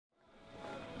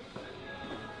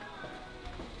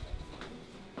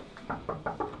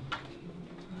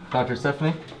Dr.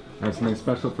 Stephanie, I have something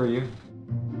special for you.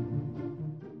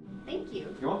 Thank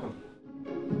you. You're welcome.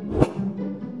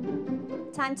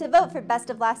 Time to vote for Best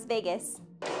of Las Vegas.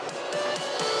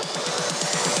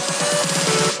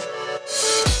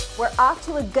 We're off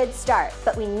to a good start,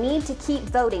 but we need to keep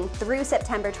voting through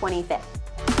September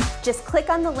 25th. Just click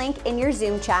on the link in your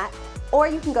Zoom chat, or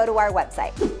you can go to our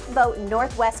website. Vote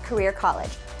Northwest Career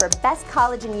College for Best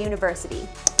College and University,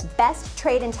 Best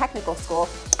Trade and Technical School,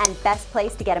 and Best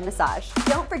Place to get a Massage.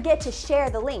 Don't forget to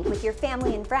share the link with your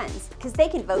family and friends, because they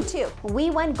can vote too. We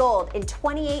won gold in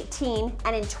 2018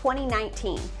 and in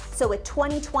 2019, so with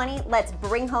 2020, let's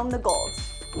bring home the gold.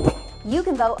 You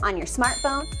can vote on your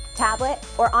smartphone, tablet,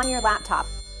 or on your laptop.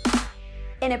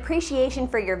 In appreciation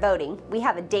for your voting, we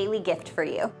have a daily gift for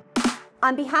you.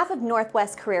 On behalf of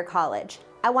Northwest Career College,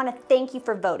 I want to thank you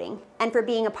for voting and for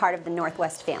being a part of the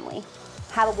Northwest family.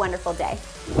 Have a wonderful day.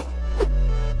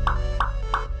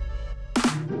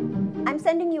 I'm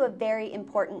sending you a very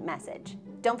important message.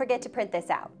 Don't forget to print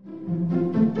this out.